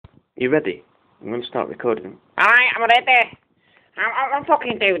You ready? I'm going to start recording. Alright, I'm ready. I'm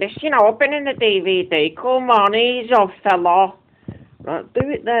fucking do this, you know, I've been in the DVD. Come on, ease off, fella. Right, do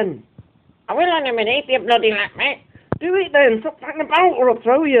it then. I will in a minute, you bloody let me. Do it then. Stop fighting about or I'll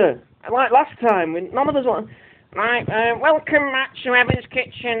throw you. Like last time, when none of us want... Right, welcome back to Evan's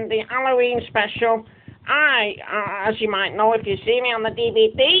Kitchen, the Halloween special. As you might know if you see me on the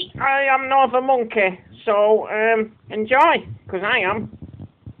DVD, I am no of a monkey. So, enjoy, because I am.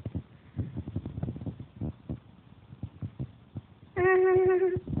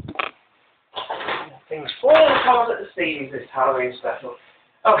 Things falling apart at the seams this Halloween special.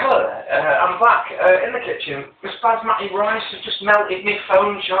 Oh, hello there. I'm back in the kitchen. This basmati rice has just melted my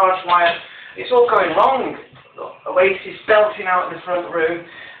phone charge wire. It's all going wrong. Oasis belting out in the front room.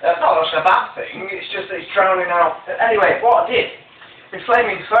 Not actually a bad thing, it's just that it's drowning out. Anyway, what I did, my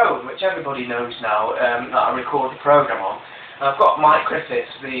flaming phone, which everybody knows now, that I record the programme on, I've got Mike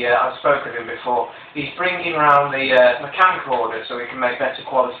Griffiths, I've spoken of him before. He's bringing around the mechanical order so we can make better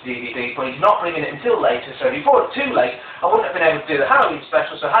quality DVD, but he's not bringing it until later, so if he brought it too late, I wouldn't have been able to do the Halloween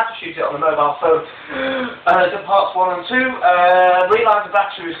special, so I had to shoot it on the mobile phone. The parts 1 and 2, realised the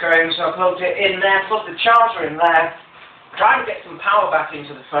battery was going, so I plugged it in there, plugged the charger in there, trying to get some power back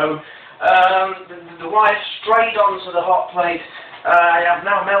into the phone. The wire strayed onto the hot plate. I have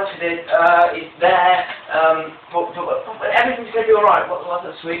now melted it, it's there, but everything's going to be alright. What was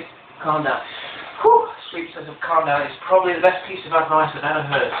that, Sweet? Calm down. Whew, Sweet says I've calmed down. It's probably the best piece of advice I've ever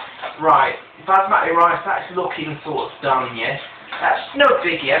heard. Right, basmati rice, that's looking sort of done, yes? That's no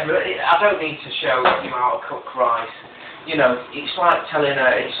biggie, I don't need to show you how to cook rice. You know, it's like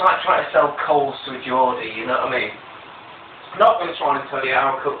trying to sell coals to a Geordie, you know what I mean? I'm not going to try and tell you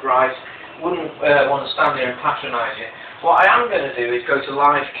how to cook rice. Wouldn't want to stand there and patronise you. What I am going to do is go to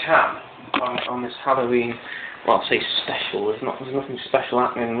live cam on this Halloween, well, I'll say special. There's nothing special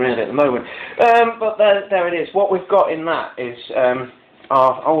happening really at the moment. But there it is. What we've got in that is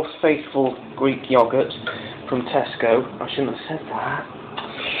our old faithful Greek yoghurt from Tesco. I shouldn't have said that.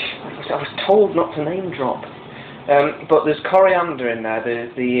 I was told not to name drop. But there's coriander in there.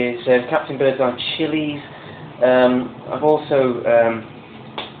 There's Captain Birdseye chilies. I've also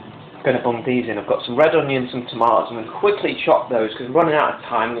going to bung these in. I've got some red onions and tomatoes. I'm going to quickly chop those because we're running out of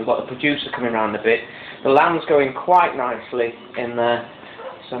time. We've got the producer coming around a bit. The lamb's going quite nicely in there,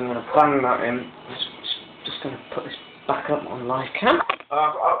 so I'm going to bang that in. Just going to put this back up on live cam.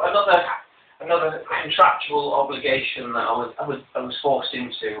 Another contractual obligation that I was forced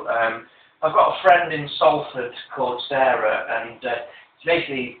into. I've got a friend in Salford called Sarah, and she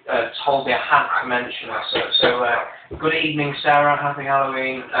basically told me I had to mention her. So good evening, Sarah. Happy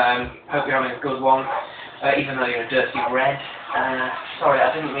Halloween. Hope you're having a good one, even though you're a dirty red. Sorry,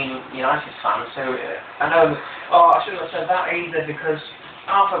 I didn't mean United fans. So I know. Oh, I shouldn't have said that either because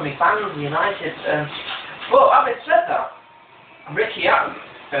half of my fans are United. But having said that, Ricky Allen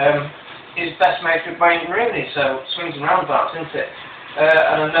is best mate with Wayne Rooney, so swings and roundabouts, isn't it?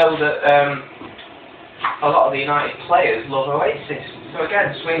 And I know that a lot of the United players love Oasis. So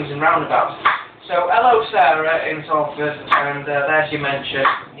again, swings and roundabouts. So hello Sarah in Salford, and there's your mention.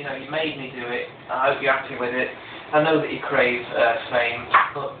 You know, you made me do it. I hope you're happy with it. I know that you crave fame,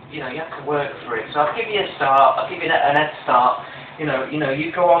 but you know, you have to work for it. So I'll give you a start. I'll give you an head start. You know,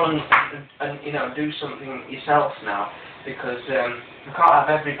 you go on and you know, do something yourself now, because we can't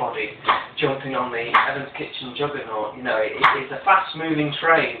have everybody jumping on the Evan's Kitchen juggernaut. You know, it's a fast-moving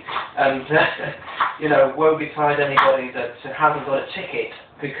train, and you know, woe betide anybody that hasn't got a ticket,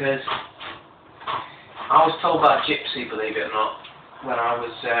 because I was told by a gypsy, believe it or not, when I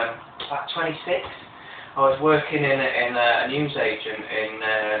was about 26. I was working in a newsagent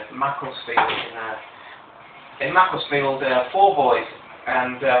in Macclesfield, in Macclesfield, 4 Boys.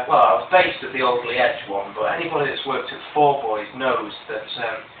 And, well, I was based at the Oldley Edge one, but anybody that's worked at 4 Boys knows that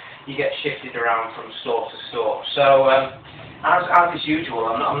you get shifted around from store to store. So, as is usual,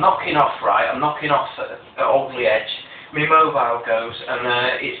 I'm knocking off, right? I'm knocking off at Oldley Edge. My mobile goes, and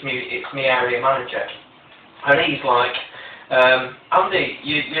it's me area manager. And he's like, Andy,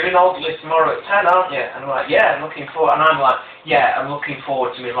 you're in Oldley tomorrow at 10, aren't you? And I'm like, yeah, I'm looking forward. And I'm like, yeah, I'm looking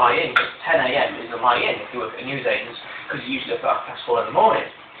forward to me lie-in, because 10 AM is a lie-in if you work at a newsagent, because you usually up at 4 in the morning.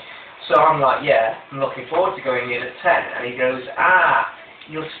 So I'm like, yeah, I'm looking forward to going in at 10. And he goes,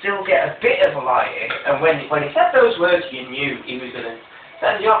 you'll still get a bit of a lie-in. And when he said those words, you knew he was going to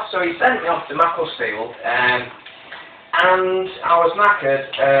send you off. So he sent me off to Macclesfield, and I was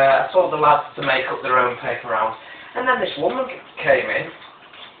knackered. I told the lads to make up their own paper round. And then this woman came in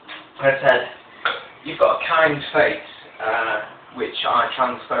and said, you've got a kind face, which I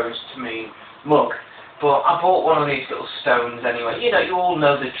transposed to mean mug. But I bought one of these little stones anyway. You know, you all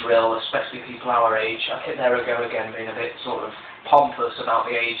know the drill, especially people our age. I think there I go again, being a bit sort of pompous about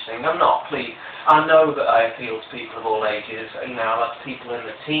the age thing. I'm not, please. I know that I appeal to people of all ages. You know, I've had people in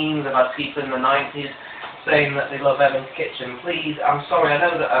the teens, I've had people in the 90s saying that they love Evan's Kitchen. Please, I'm sorry, I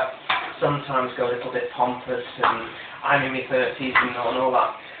know that I sometimes go a little bit pompous and I'm in my 30s and all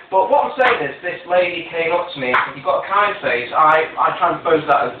that. But what I'm saying is, this lady came up to me and said, "You've got a kind face." I transposed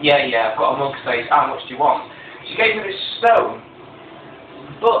that as, yeah, I've got a mug face, how much do you want? She gave me this stone,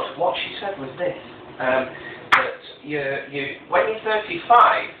 but what she said was this, that when you're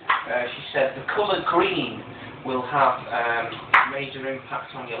 35, she said, the colour green will have a major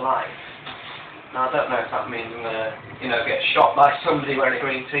impact on your life. Now, I don't know if that means I'm going to, you know, get shot by somebody wearing a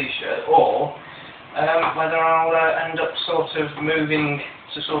green t-shirt, or whether I'll end up sort of moving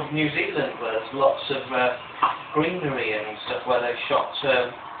to sort of New Zealand, where there's lots of greenery and stuff, where they shot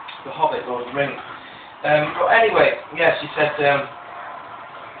The Hobbit, Lord of the Rings. But anyway, yeah, she said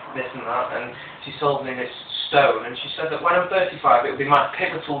this and that, and she sold me this stone, and she said that when I'm 35, it would be my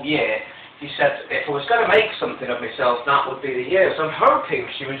pivotal year. She said if I was going to make something of myself, that would be the year. So I'm hoping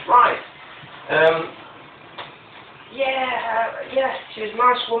she was right. Yeah, she was a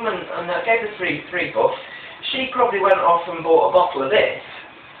nice woman, and I gave her three bucks. She probably went off and bought a bottle of this,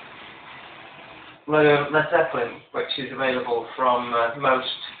 Led Zeppelin, which is available from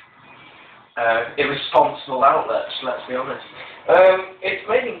most irresponsible outlets, let's be honest. It's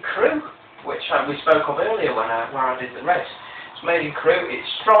made in Crewe, which we spoke of earlier where I did the race. It's made in Crewe. It's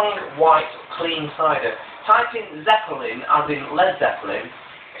strong, white, clean cider. Type in Zeppelin, as in Led Zeppelin,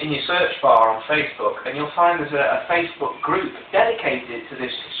 in your search bar on Facebook, and you'll find there's a Facebook group dedicated to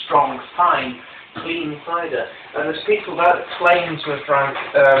this strong, fine, clean cider. And there's people there that claim to have drank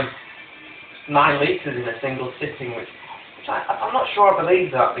 9 litres in a single sitting, which I'm not sure I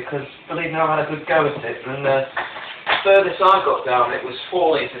believe that, because believe me, I've had a good go at it, and the furthest I got down it was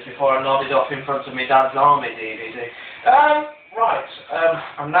 4 litres before I nodded off in front of my dad's army DVD. Right,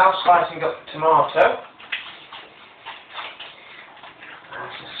 I'm now slicing up tomato.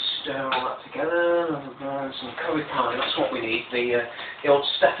 Stir all that together, some curry powder, that's what we need, the old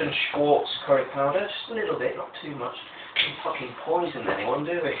Stefan Schwartz curry powder, just a little bit, not too much. Don't fucking poison anyone,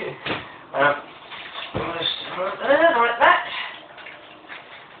 do we? Just like that.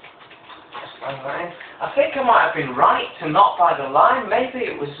 Just like that. I think I might have been right to not buy the lime, maybe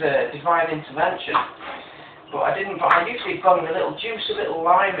it was divine intervention, but I didn't. I usually bung a little juice, a little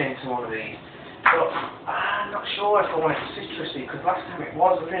lime into one of these. But I'm not sure if I want it citrusy, because last time it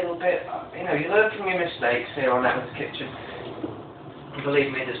was a little bit, you know, you learn from your mistakes here on Evan's Kitchen. And believe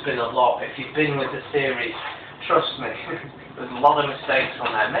me, there's been a lot. If you've been with the series, trust me, there's a lot of mistakes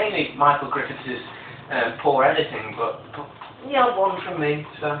on there. Mainly Michael Griffiths' poor editing, but yeah, one from me,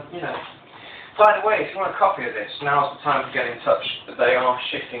 so, you know. By the way, if you want a copy of this, now's the time to get in touch. They are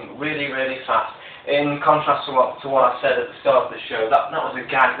shipping really, really fast. In contrast to what I said at the start of the show, that was a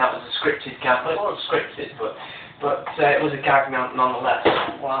gag, that was a scripted gag. Well, it wasn't scripted, but it was a gag nonetheless.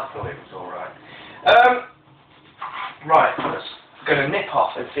 Well, I thought it was alright. Right, let's go to nip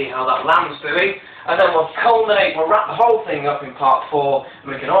off and see how that lamb's doing, and then we'll wrap the whole thing up in part 4,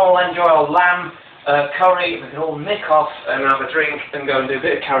 and we can all enjoy our lamb curry, we can all nick off and have a drink and go and do a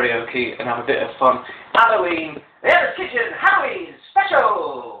bit of karaoke and have a bit of fun. Halloween, the Evan's Kitchen Halloween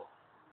special!